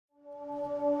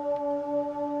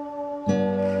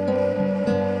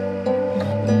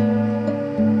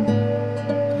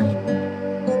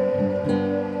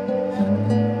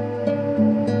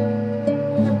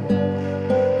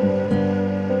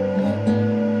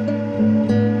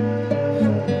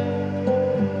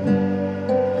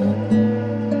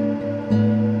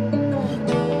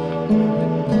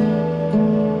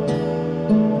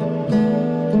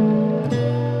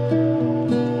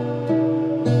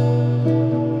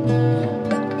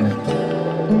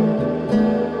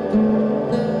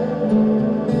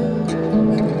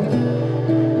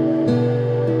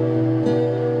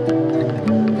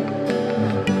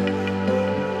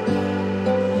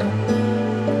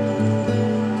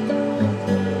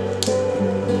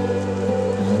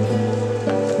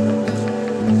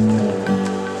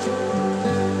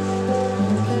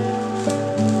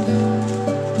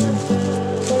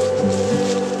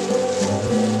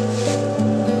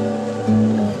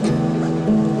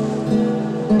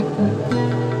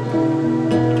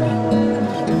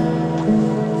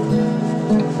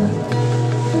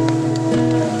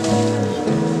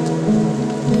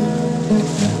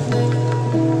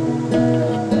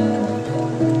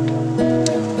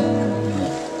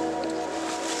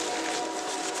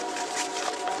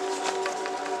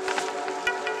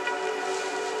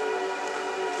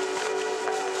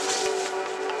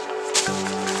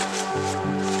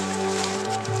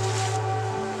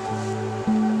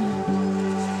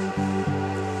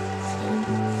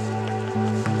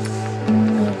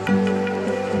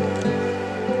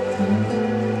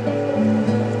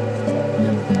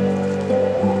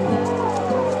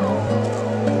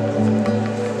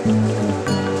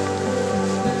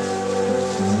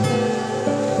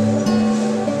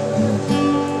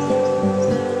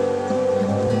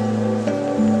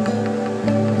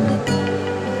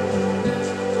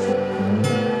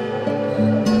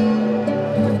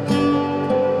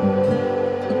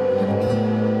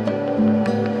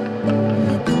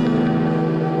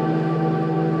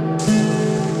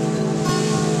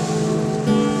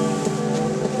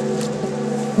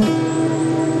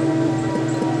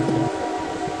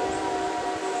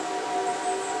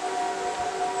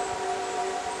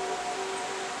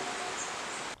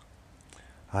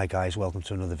Hi guys, welcome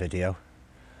to another video.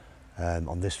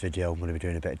 On this video I'm going to be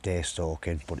doing a bit of deer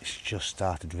stalking, but it's just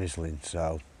started drizzling,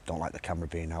 so don't like the camera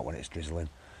being out when it's drizzling.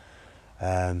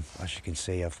 As you can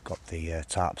see, I've got the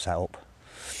tarp set up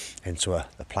into a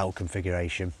plough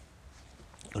configuration.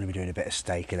 I'm going to be doing a bit of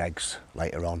steak and eggs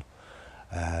later on.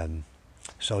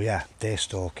 So yeah, deer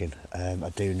stalking.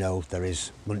 I do know there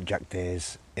is muntjac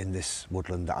deers in this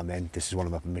woodland that I'm in. This is one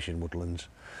of my permission woodlands.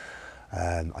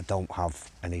 I don't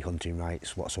have any hunting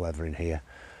rights whatsoever in here.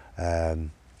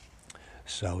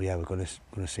 So yeah, we're going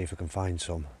to see if we can find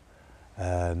some.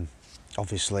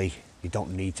 Obviously, you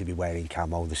don't need to be wearing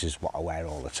camo. This is what I wear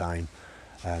all the time.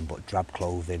 But drab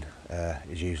clothing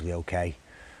is usually okay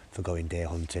for going deer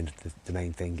hunting. The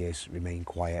main thing is remain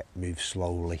quiet, move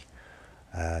slowly,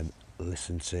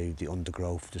 listen to the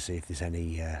undergrowth to see if there's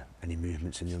any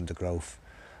movements in the undergrowth,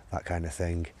 that kind of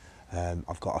thing.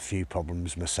 I've got a few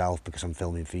problems myself because I'm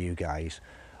filming for you guys.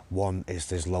 One is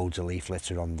there's loads of leaf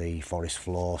litter on the forest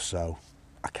floor, so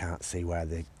I can't see where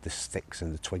the sticks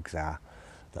and the twigs are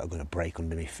that are going to break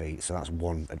under my feet. So that's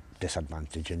one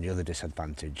disadvantage. And the other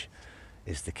disadvantage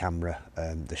is the camera.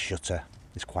 The shutter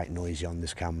is quite noisy on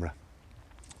this camera,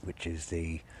 which is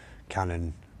the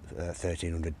Canon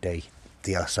 1300D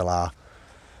DSLR.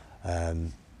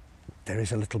 There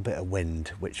is a little bit of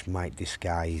wind which might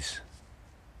disguise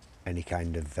any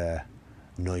kind of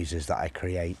noises that I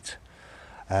create.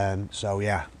 So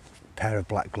yeah, pair of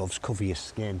black gloves, cover your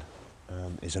skin,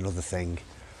 is another thing.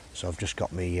 So I've just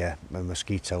got my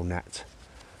mosquito net.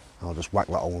 I'll just whack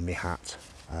that on my hat,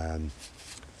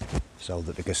 so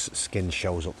that because skin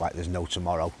shows up like there's no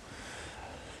tomorrow,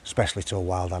 especially to a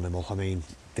wild animal. I mean,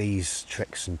 these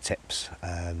tricks and tips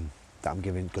that I'm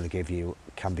going to give you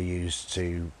can be used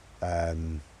to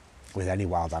with any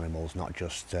wild animals, not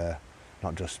just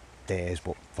deers,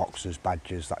 but foxes,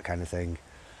 badgers, that kind of thing.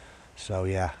 So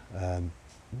yeah,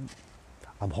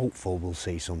 I'm hopeful we'll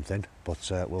see something,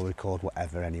 but we'll record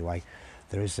whatever anyway.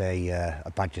 There is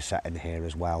a badger set in here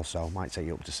as well, so I might take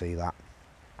you up to see that.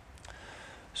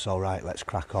 So right, let's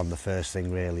crack on. The first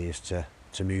thing really is to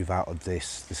move out of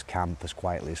this camp as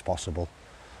quietly as possible.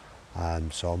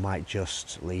 So I might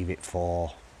just leave it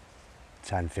for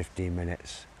 10-15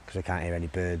 minutes because I can't hear any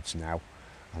birds now,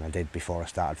 and I did before I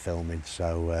started filming.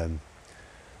 So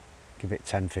give it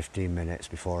 10-15 minutes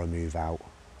before I move out,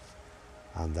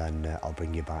 and then I'll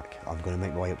bring you back. I'm going to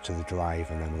make my way up to the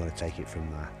drive and then we're going to take it from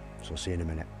there. So I'll see you in a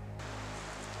minute.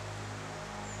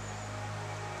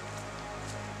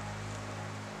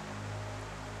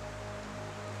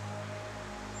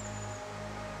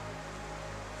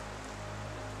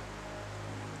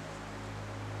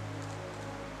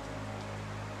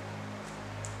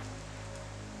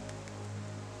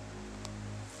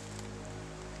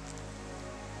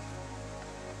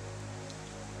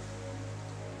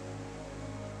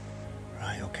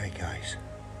 Right, okay guys,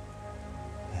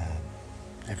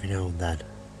 every now and then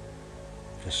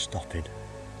just stopping,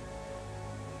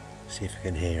 see if I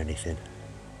can hear anything,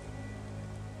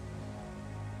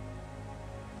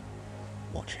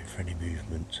 watching for any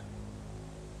movement.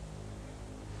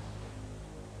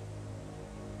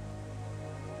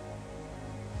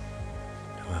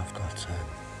 Now I've got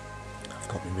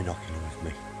my binocular with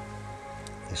me.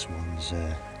 This one's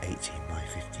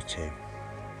 18x52.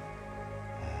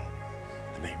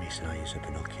 The main reason I use a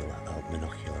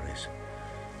binocular is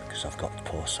because I've got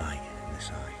poor sight in this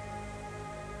eye.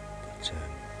 But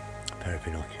a pair of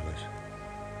binoculars,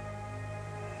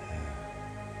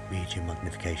 medium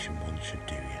magnification one should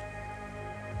do you.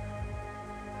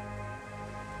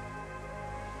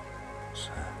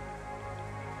 So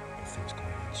nothing's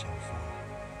going on so far.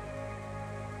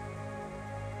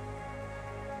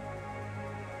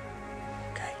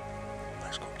 Okay,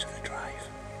 let's go up to the drive.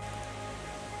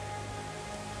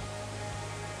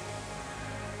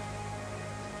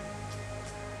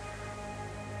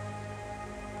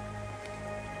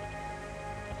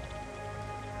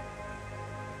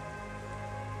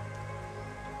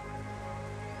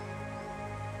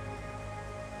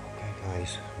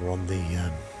 Guys, we're on the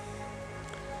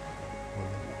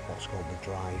what's called the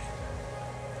drive.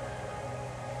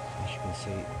 As you can see,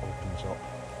 it opens up.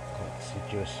 Got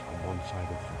deciduous on one side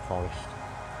of the forest.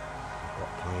 I've got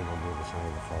pine on the other side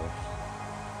of the forest.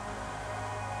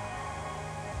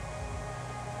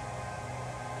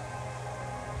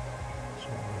 So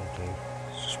what I'm going to do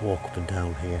is just walk up and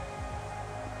down here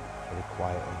very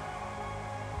quietly,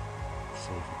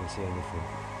 see if we can see anything.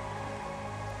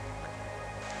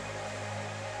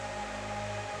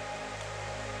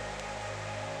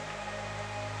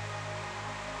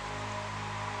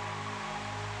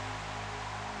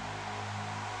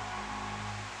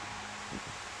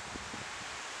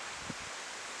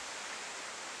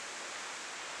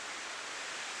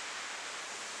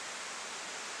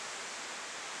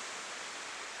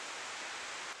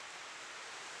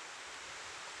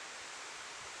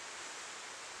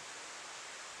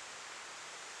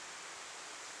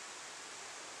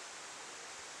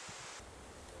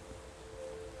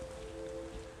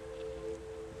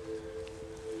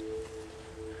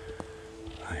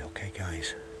 Right, okay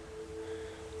guys,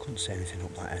 couldn't see anything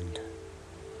up that end,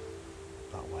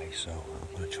 that way, so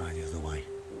I'm going to try the other way.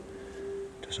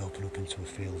 Just open up into a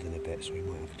field in a bit, so we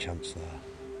might have a chance there.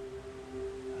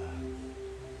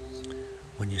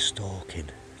 When you're stalking,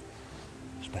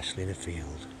 especially in a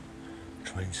field,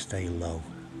 try and stay low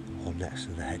or next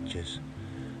to the hedges.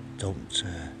 Don't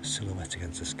silhouette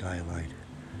against the skyline,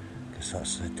 because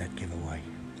that's a dead giveaway.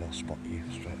 They'll spot you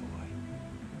straight away.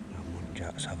 And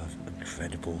muntjacs have an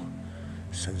incredible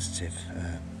sensitive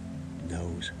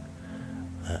nose,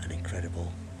 an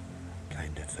incredible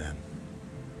kind of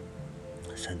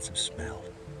sense of smell.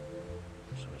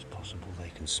 So it's possible they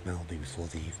can smell me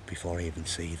before I even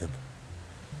see them.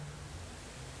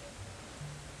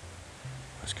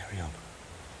 Let's carry on.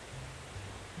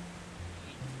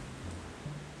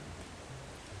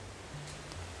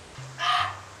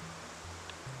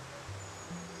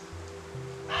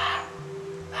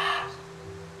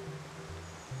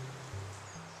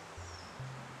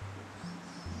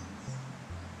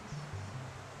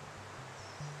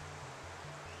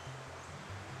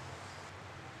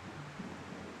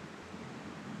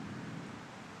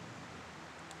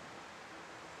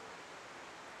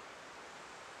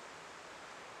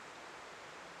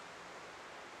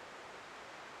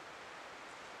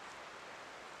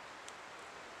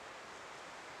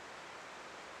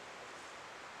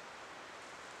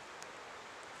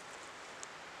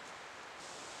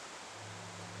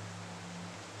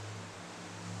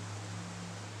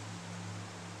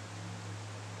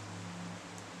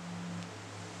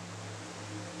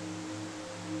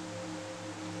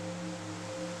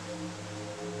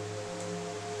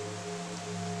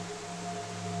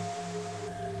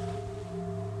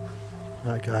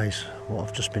 Right guys, what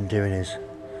I've just been doing is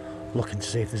looking to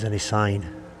see if there's any sign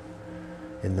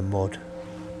in the mud.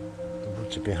 The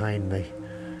woods are behind me,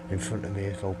 in front of me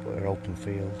are open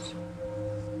fields.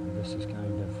 And this is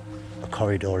kind of a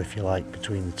corridor, if you like,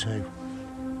 between the two.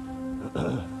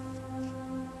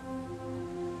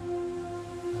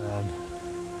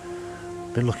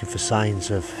 Been looking for signs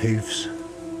of hoofs,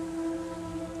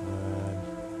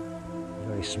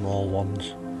 very small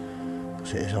ones.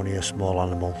 It is only a small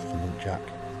animal, the muntjac.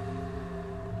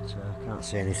 But can't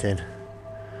see anything.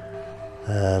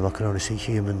 I can only see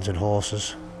humans and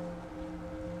horses,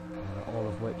 all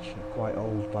of which are quite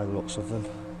old by the looks of them.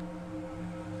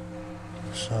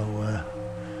 So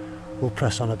we'll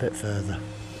press on a bit further.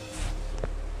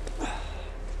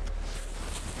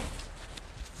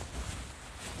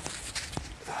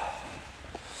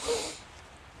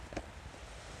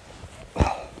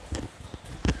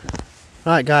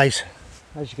 Right guys,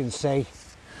 as you can see,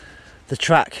 the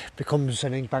track becomes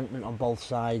an embankment on both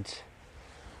sides,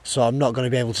 so I'm not going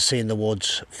to be able to see in the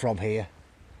woods from here.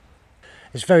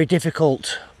 It's very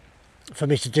difficult for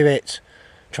me to do it,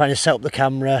 trying to set up the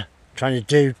camera, trying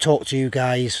to talk to you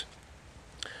guys,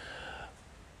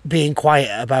 being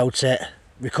quiet about it,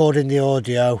 recording the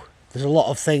audio. There's a lot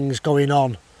of things going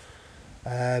on,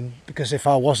 because if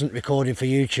I wasn't recording for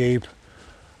YouTube,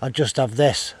 I'd just have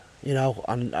this, you know,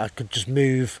 and I could just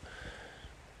move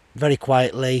very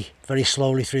quietly, very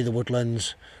slowly through the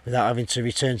woodlands without having to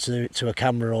return to a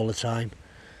camera all the time.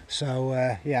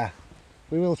 So yeah,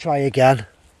 we will try again.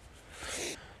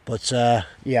 But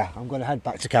yeah, I'm going to head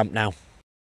back to camp now.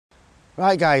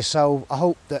 Right guys, so I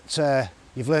hope that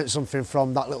you've learnt something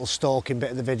from that little stalking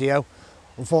bit of the video.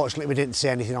 Unfortunately we didn't see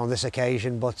anything on this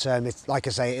occasion, but like I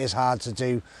say, it is hard to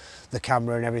do the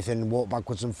camera and everything, and walk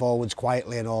backwards and forwards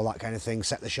quietly and all that kind of thing,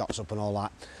 set the shots up and all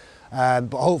that.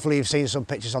 But hopefully you've seen some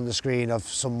pictures on the screen of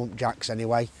some muntjacs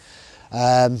anyway.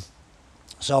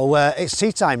 So it's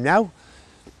tea time now.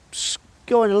 It's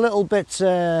going a little bit,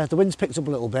 the wind's picked up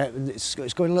a little bit, and it's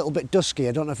going a little bit dusky.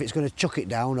 I don't know if it's going to chuck it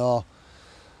down or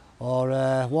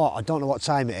what. I don't know what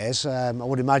time it is. I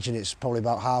would imagine it's probably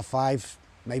about 5:30,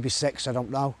 maybe 6, I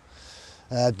don't know.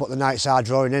 But the nights are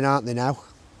drawing in, aren't they now?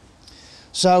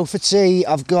 So for tea,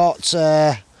 I've got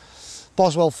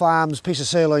Boswell Farms piece of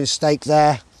sirloin steak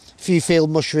there, a few field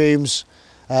mushrooms,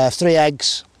 3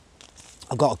 eggs.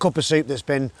 I've got a cup of soup that's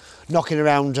been knocking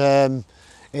around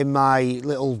in my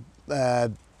little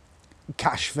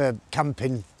cash for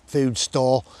camping food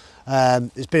store.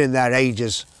 It's been in there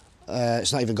ages.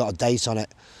 It's not even got a date on it.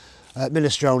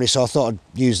 Minestrone, so I thought I'd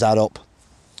use that up.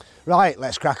 Right,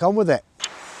 let's crack on with it.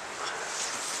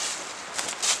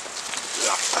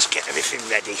 Let's get everything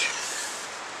ready.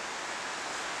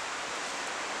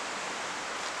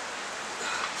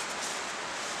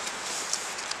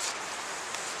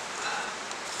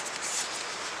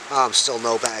 I'm still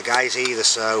no better guys either,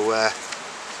 so I'll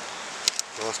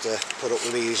have to put up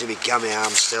with me using my gammy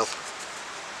arm still.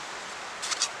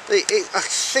 I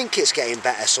think it's getting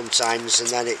better sometimes, and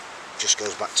then it just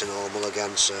goes back to normal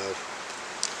again. So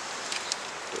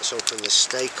let's open this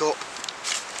steak up.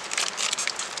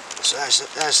 So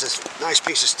there's a nice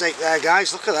piece of steak there,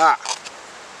 guys. Look at that.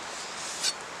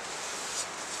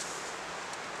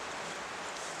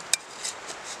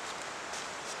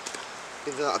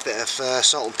 Give that a bit of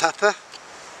salt and pepper.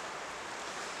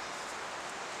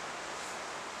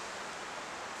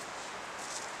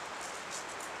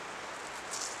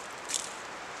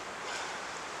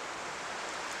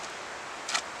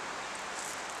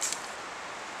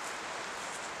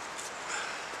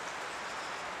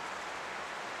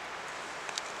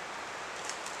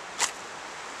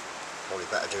 Probably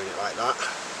better doing it like that.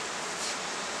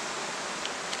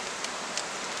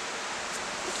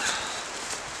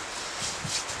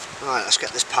 Right, let's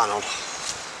get this pan on.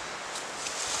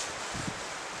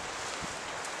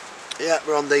 Yeah,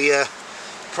 we're on the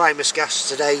Primus gas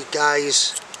today,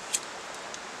 guys.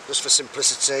 Just for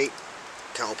simplicity.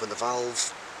 Can't open the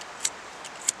valve.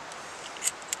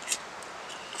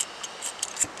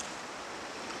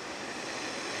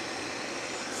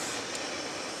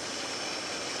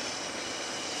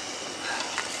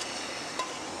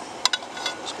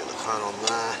 Let's get the pan on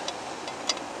there.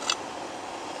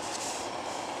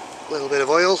 A little bit of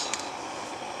oil.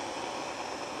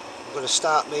 I'm going to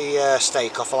start my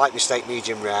steak off. I like my steak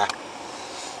medium rare.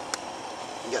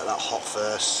 Get that hot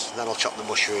first, then I'll chop the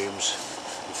mushrooms.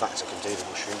 In fact, I can do the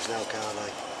mushrooms now, can't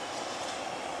I?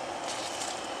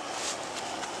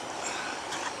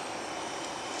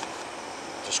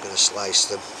 Just going to slice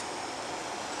them.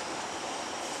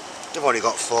 I've only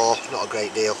got 4, not a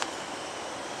great deal.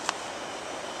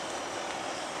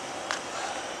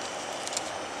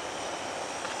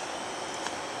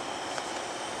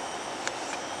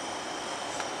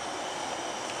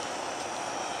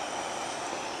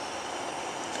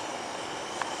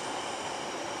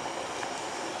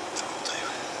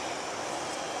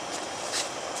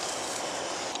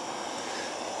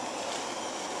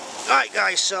 Right,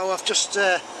 guys, so I've just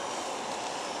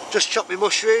chopped my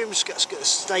mushrooms. Let's get the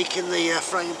steak in the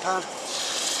frying pan.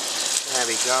 There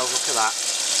we go, look at that.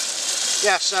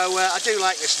 Yeah, so I do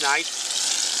like this knife.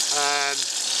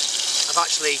 I've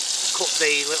actually cut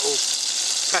the little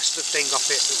Preston thing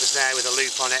off it that was there with a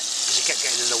loop on it, because it kept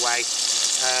getting in the way.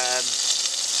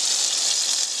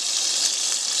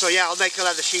 So yeah, I'll make a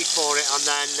leather sheath for it, and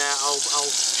then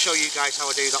I'll show you guys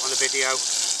how I do that on a video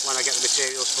when I get the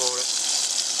materials for it.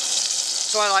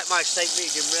 So I like my steak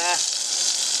medium rare,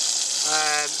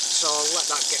 so I'll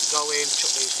let that get going,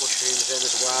 chuck these mushrooms in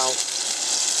as well.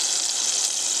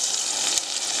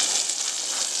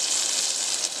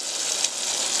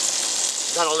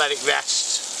 Then I'll let it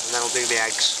rest, and then I'll do my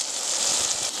eggs.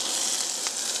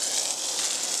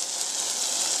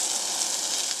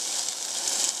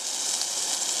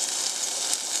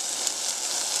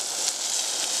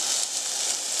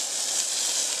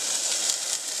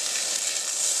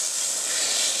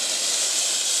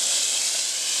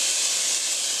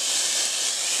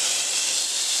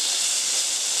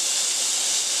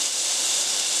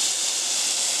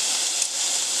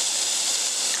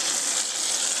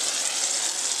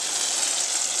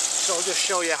 So I'll just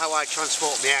show you how I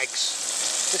transport my eggs.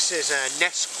 This is a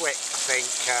Nesquik, I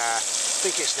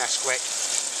think it's Nesquik.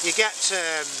 You get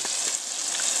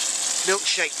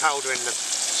milkshake powder in them.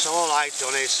 So all I've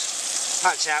done is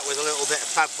packed it out with a little bit of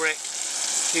fabric,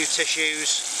 a few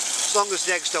tissues. As long as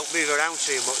the eggs don't move around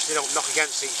too much, they don't knock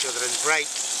against each other and break.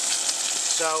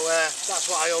 So that's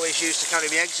what I always use to carry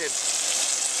my eggs in.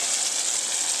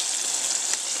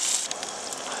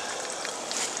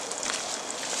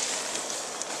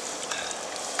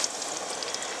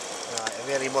 I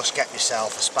really must get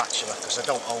myself a spatula because I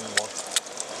don't own one.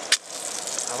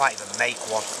 I might even make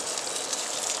one.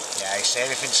 Yeah, you see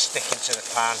everything's sticking to the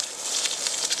pan. I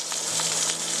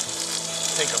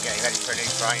think I'm getting ready for a new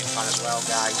frying pan as well,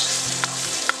 guys.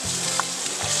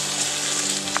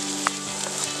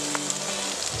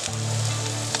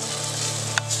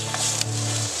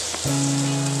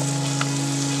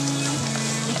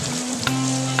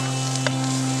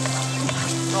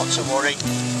 Not to worry.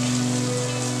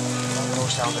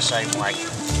 Down the same way.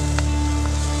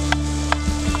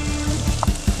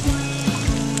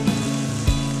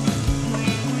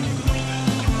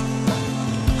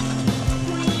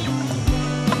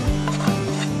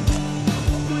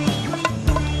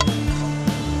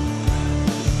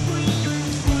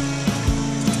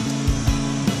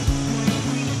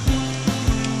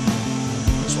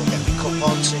 So we'll get the cup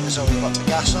on, seeing as though we've got the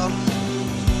gas on.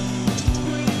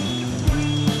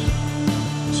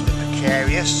 It's a bit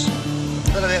precarious. A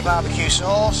little bit of barbecue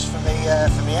sauce for the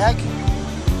egg.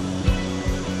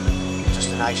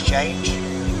 nice change.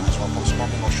 Might as well put some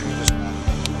on the mushroom as well.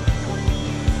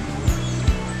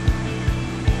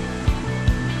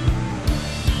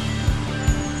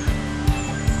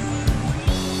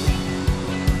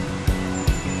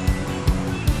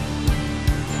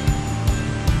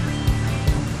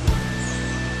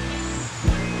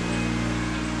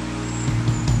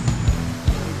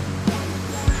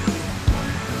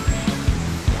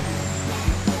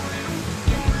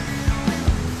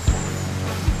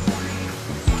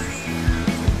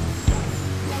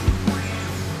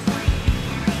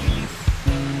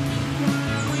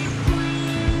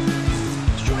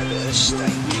 Steak.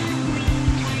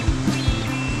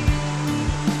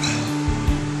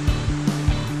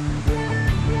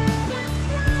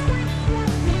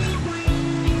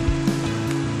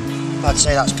 I'd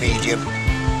say that's medium.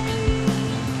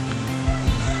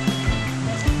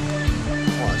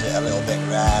 What is it? A little bit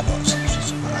rare, but it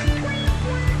doesn't matter.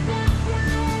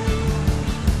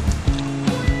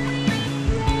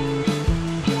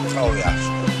 Oh yes,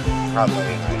 that's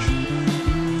very nice.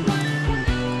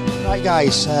 Right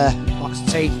guys, that's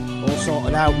tea all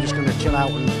sorted out. I'm just going to chill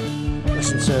out and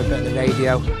listen to a bit of the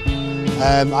radio.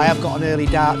 I have got an early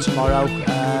dart tomorrow,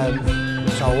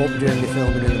 so I won't be doing any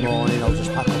filming in the morning. I'll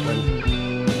just pack up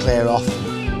and clear off.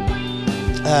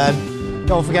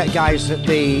 Don't forget guys that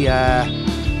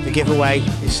the giveaway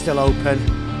is still open,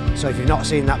 so if you've not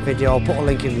seen that video, I'll put a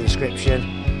link in the description.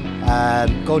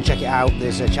 Go and check it out.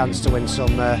 There's a chance to win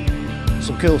some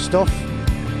cool stuff.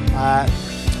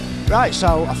 Right,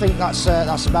 so I think that's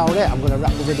about it. I'm going to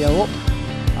wrap the video up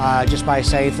just by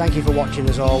saying thank you for watching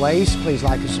as always. Please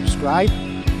like and subscribe,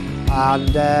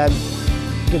 and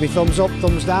give me thumbs up,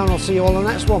 thumbs down. I'll see you all on the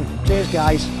next one. Cheers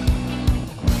guys.